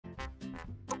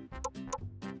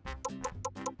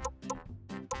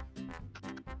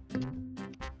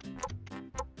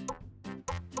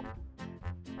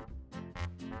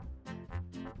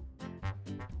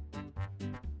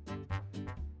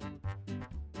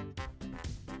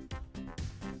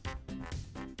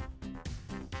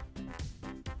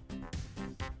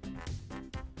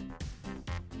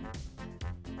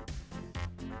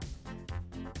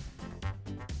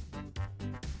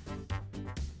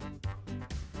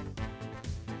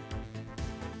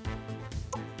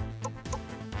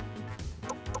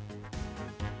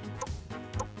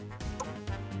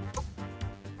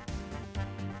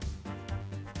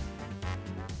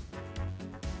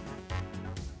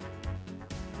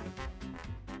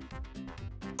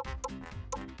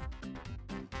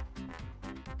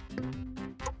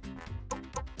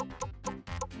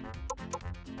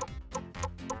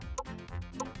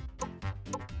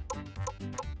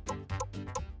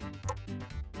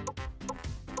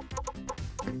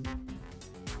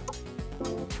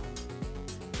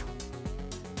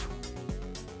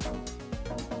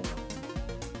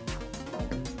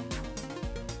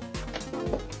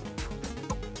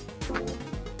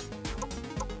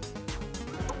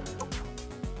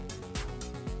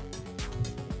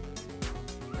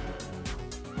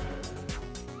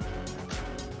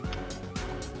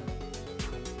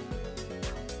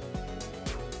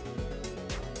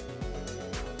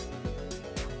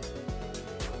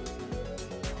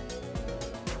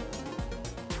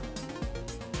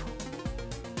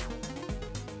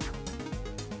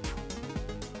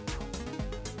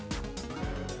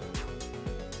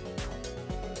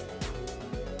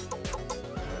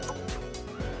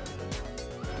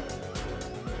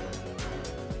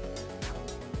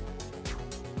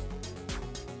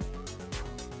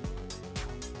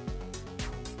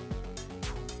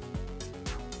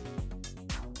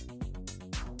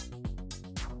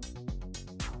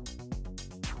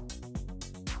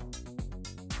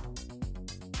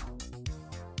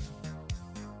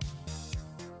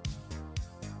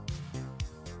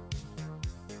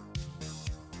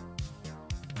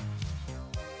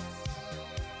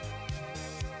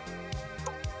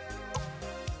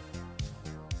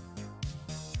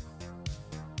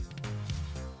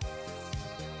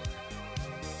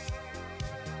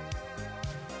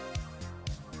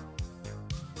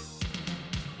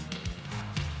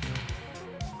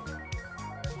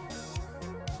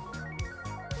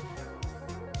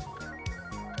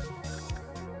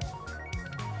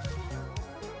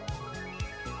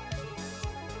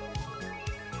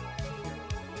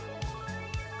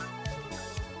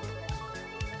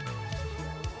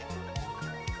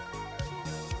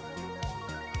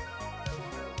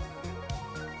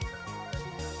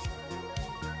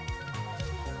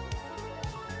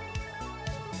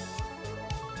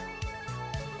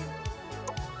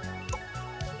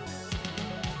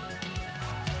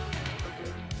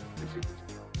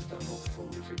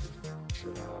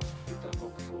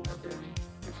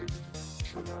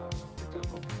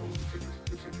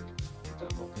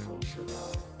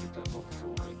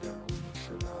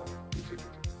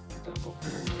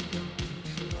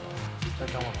I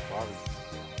think I want a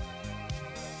barbecue.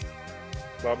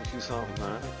 Barbecue something,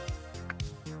 man.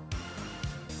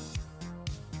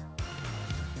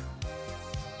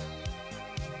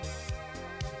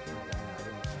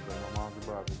 My mom's a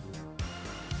barbecue.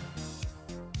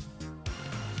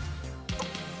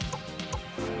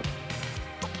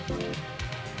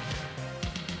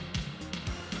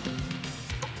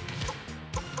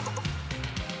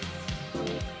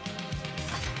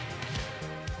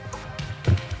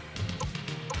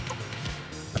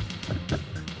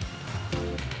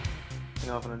 You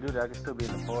know, if I'm gonna do that, I can still be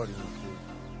in the party and shit.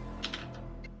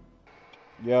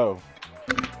 Yo.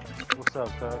 What's up,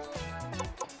 cuz?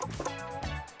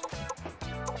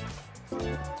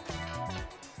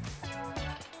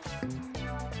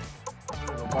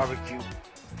 Barbecue.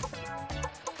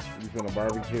 You finna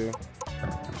barbecue?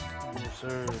 Yes,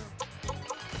 sir.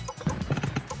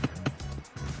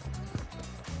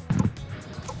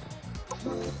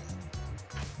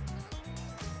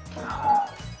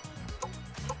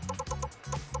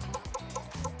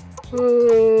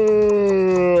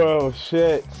 Oh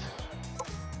shit.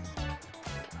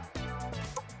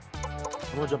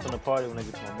 I'm gonna jump in the party when I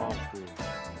get to my mom's crib.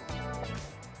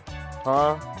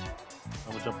 Huh?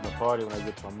 I'm gonna jump in the party when I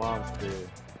get to my mom's crib.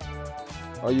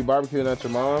 Oh, you barbecuing at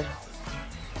your mom?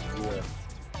 Yeah.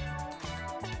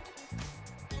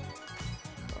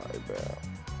 Alright, bad.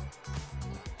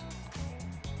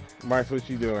 Mike, what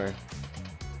you doing?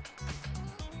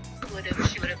 She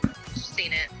would have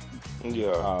seen it.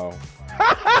 Yeah. Oh.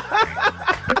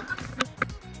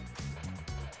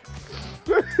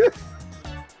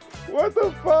 What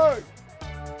the fuck?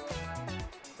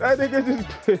 That nigga just...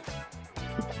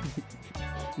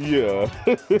 Yeah.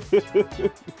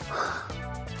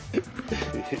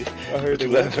 I heard You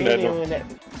they laughing at him.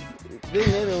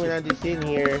 when I'm just sitting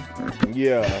here.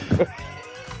 Yeah.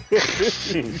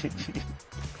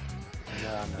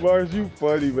 Lars, you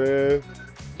funny, man.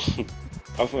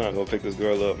 I'm finna go pick this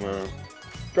girl up, man.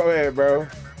 Go ahead, bro.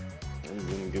 I'm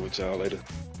gonna get with y'all later.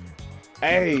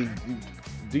 Hey,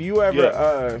 do you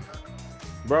ever,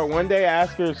 bro, one day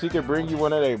ask her if she could bring you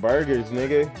one of their burgers,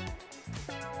 nigga.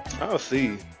 I'll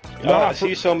see. Nah,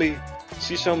 She showed me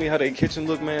how their kitchen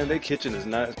look, man. Their kitchen is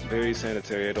not very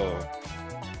sanitary at all.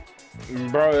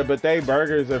 Bro, but they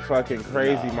burgers are fucking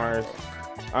crazy, Nah. Mars.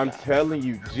 I'm telling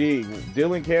you, G.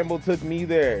 Dylan Campbell took me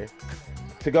there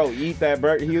to go eat that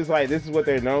burger. He was like, "This is what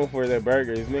they're known for, their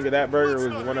burgers." Nigga, that burger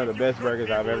was one of the best burgers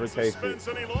I've ever tasted.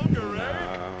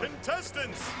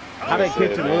 How that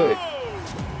kitchen look?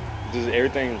 Just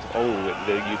everything's old.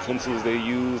 The utensils they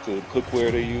use, the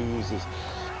cookware they use,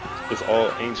 it's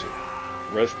all ancient,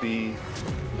 rusty,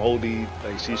 moldy.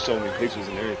 Like she showed me pictures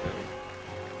and everything.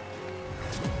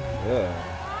 Yeah.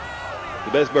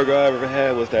 The best burger I ever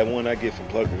had was that one I get from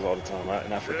Pluckers all the time,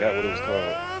 and I forgot what it was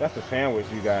called. That's a sandwich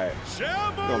you got.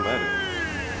 Don't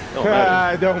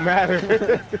matter. Don't matter.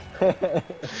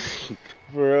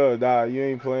 For real, nah, you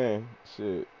ain't playing.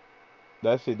 Shit.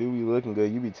 That shit do be looking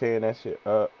good. You be tearing that shit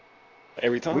up.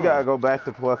 Every time. We gotta go back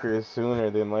to Pluckers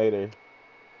sooner than later.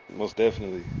 Most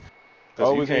definitely.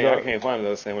 Oh, I can't find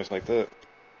another sandwich like that.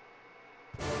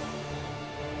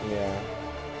 Yeah.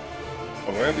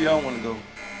 Or wherever y'all want to go.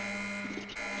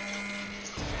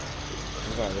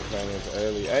 I'm gonna look at this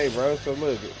early. Hey, bro, so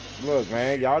look,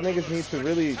 man, y'all niggas need to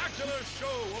really.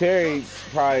 Terry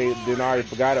probably didn't already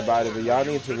forgot about it, but y'all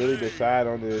need to really decide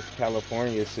on this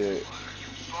California shit.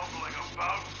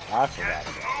 I forgot.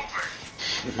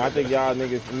 I think y'all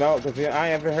niggas know, because I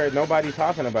haven't heard nobody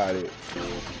talking about it.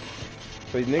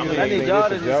 So niggas I need y'all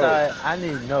to it's a joke. decide. I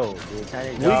need to know, bitch. I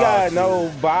need We gotta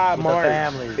know by with March the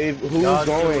families. if who's Y'all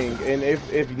going and if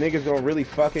niggas gonna really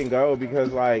fucking go,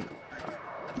 because like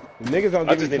niggas don't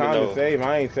give me time to save.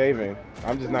 I ain't saving.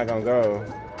 I'm just not gonna go.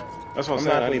 That's what I'm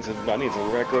saying. I need to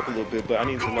rack up a little bit, but I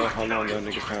need to know how long y'all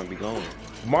niggas trying to be going.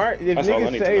 March, if That's all I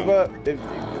niggas need to save know.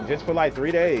 up just for like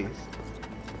 3 days.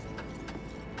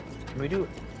 Can we do it?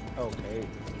 Okay.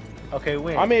 Okay,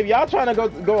 when? I mean, if y'all trying to go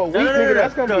a week, nigga,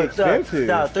 that's gonna be expensive.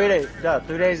 No, 3 days. No,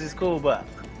 3 days is cool, but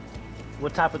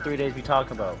what type of 3 days we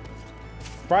talking about?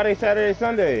 Friday, Saturday,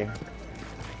 Sunday.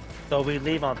 So we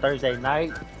leave on Thursday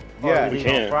night? Yeah, we leave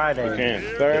on Friday. We can.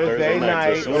 Thursday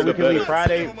night, or we can leave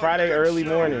Friday early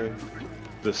morning.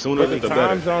 The sooner But the the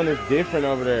time better. zone is different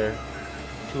over there.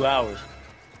 2 hours.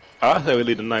 I say we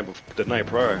leave the night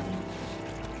prior.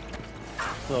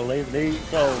 So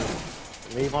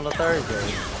leave on the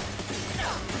Thursday.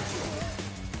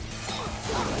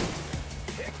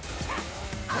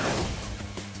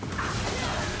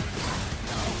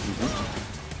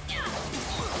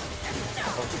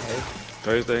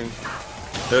 Okay.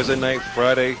 Thursday night,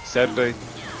 Friday, Saturday,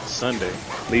 Sunday.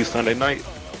 Leave Sunday night,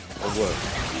 or what?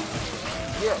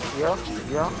 Yeah.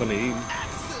 From the evening.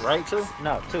 Right, Two?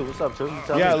 No, Two. What's up, Two? You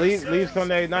tell Yeah, me. leave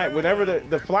Sunday night. Whenever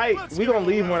the flight, we gonna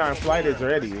leave when our flight is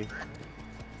ready.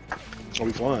 Are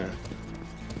we flying?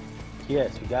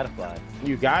 Yes, you gotta fly.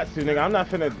 You got to, nigga. I'm not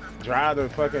finna drive to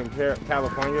fucking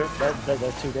California.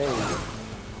 That's 2 days.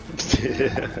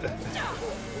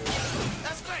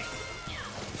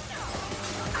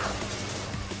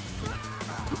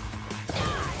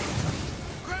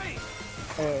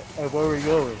 And where are we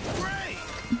going?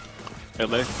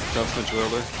 LA, South Central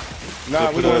LA. Nah,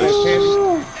 They we put going a- to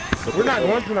Kansas. They We're put not a-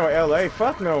 going to no LA.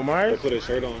 Fuck no, They Mars. put a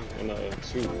shirt on and a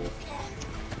suit.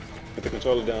 Put the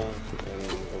controller down.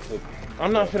 And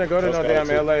I'm not finna go to no South damn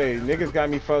Carolina, LA. Niggas got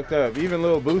me fucked up. Even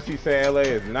Lil Boosie say LA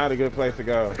is not a good place to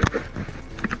go.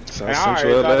 South And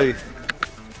Central alright,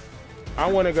 LA.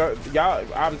 I want to go. Y'all,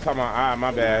 I'm talking about,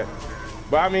 my bad.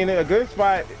 But I mean, a good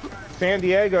spot, San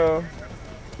Diego.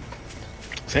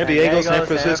 San Diego, San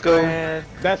Francisco.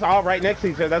 That's all right next to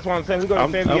each other. That's what I'm saying. We go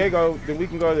to San I'm- Diego, then we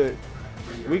can go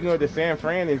to San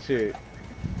Fran and shit.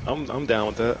 I'm down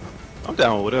with that. I'm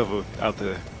down with whatever out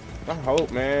there. I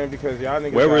hope, man, because y'all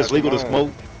niggas. Wherever gotta it's legal to come on.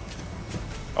 smoke.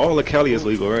 All of Cali is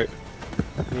legal, right?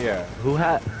 Yeah,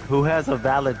 Who has a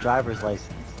valid driver's license?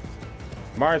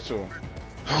 Marshall.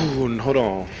 Oh, hold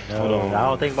on. Hold on. I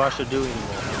don't think Marshall do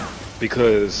anymore.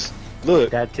 Because, look,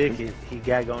 That ticket he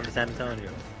got going to San Antonio.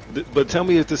 but tell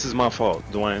me if this is my fault,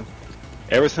 Dwayne.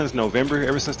 Ever since November,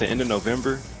 ever since the end of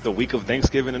November, the week of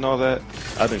Thanksgiving and all that,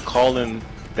 I've been calling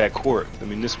that court, the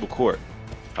municipal court.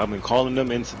 I've been calling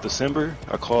them into December.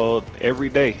 I called every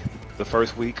day the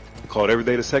first week, called every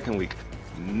day the second week.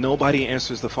 Nobody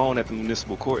answers the phone at the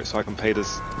municipal court so I can pay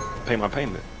my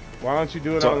payment. Why don't you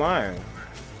do it So- online?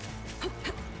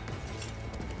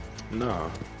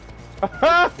 No.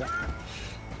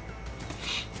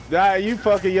 Nah, you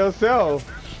fucking yourself.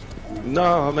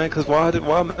 No, man, cause why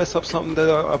mess up something that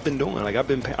I've been doing? Like I've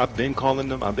been calling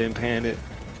them, I've been paying it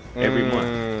every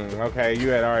month. Okay, you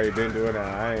had already been doing that.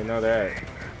 I didn't know that.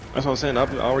 That's what I'm saying.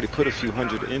 I've already put a few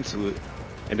hundred into it,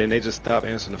 and then they just stop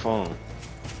answering the phone.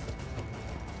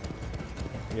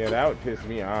 Yeah, that would piss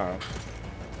me off.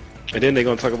 And then they're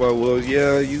gonna talk about, well,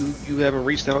 yeah, you haven't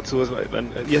reached out to us. Like,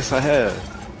 and, yes, I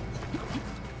have.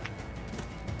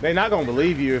 They not gonna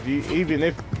believe you even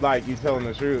if like you telling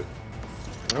the truth.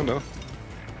 I don't know.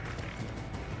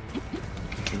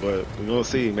 But we'll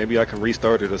see. Maybe I can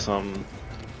restart it or something.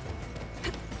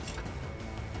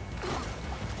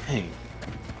 Dang.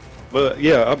 But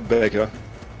yeah, I'll be back, y'all.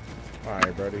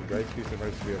 Alright, buddy. Grace, peace, and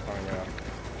mercy be upon y'all.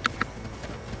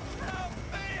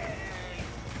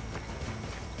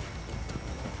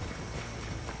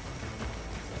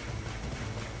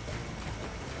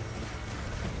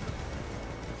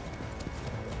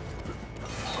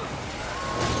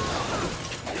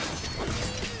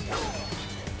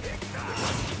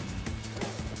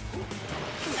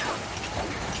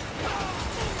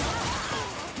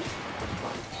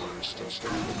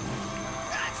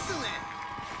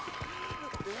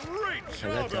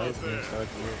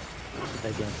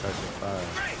 That game starts at 5.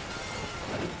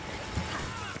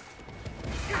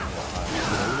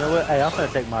 You know what? Hey, I'm gonna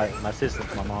take my sister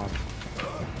from my mom.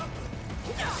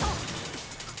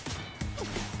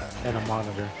 And a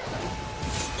monitor.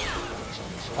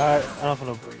 Alright, I'm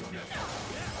gonna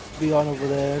be on over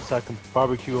there so I can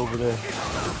barbecue over there.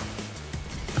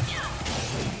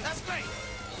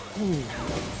 Ooh.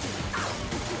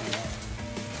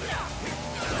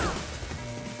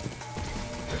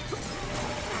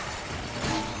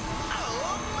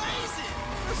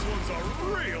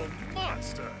 Real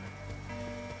monster.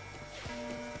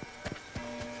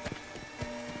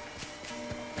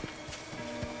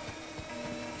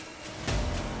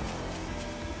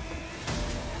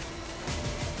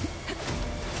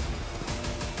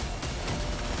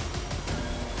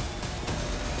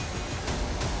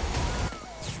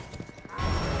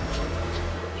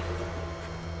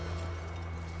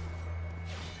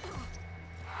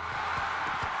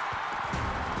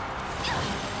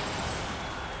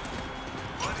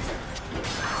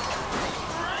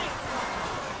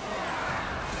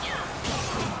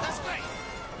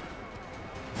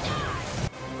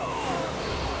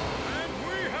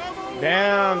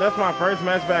 Damn, that's my first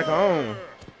match back home.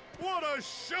 What a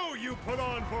show you put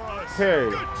on for us. Hey.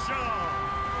 Good job.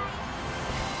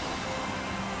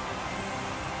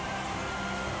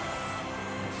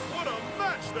 What a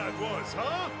match that was,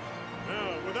 huh?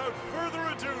 Now, without further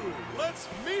ado, let's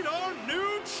meet our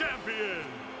new champion.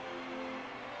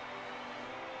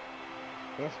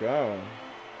 Let's go.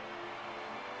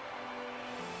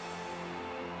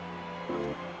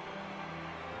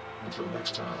 Until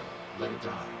next time, let it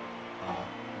die.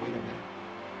 Wait a minute.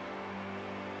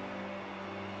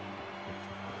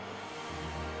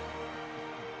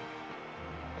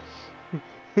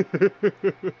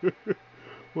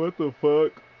 What the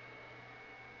fuck?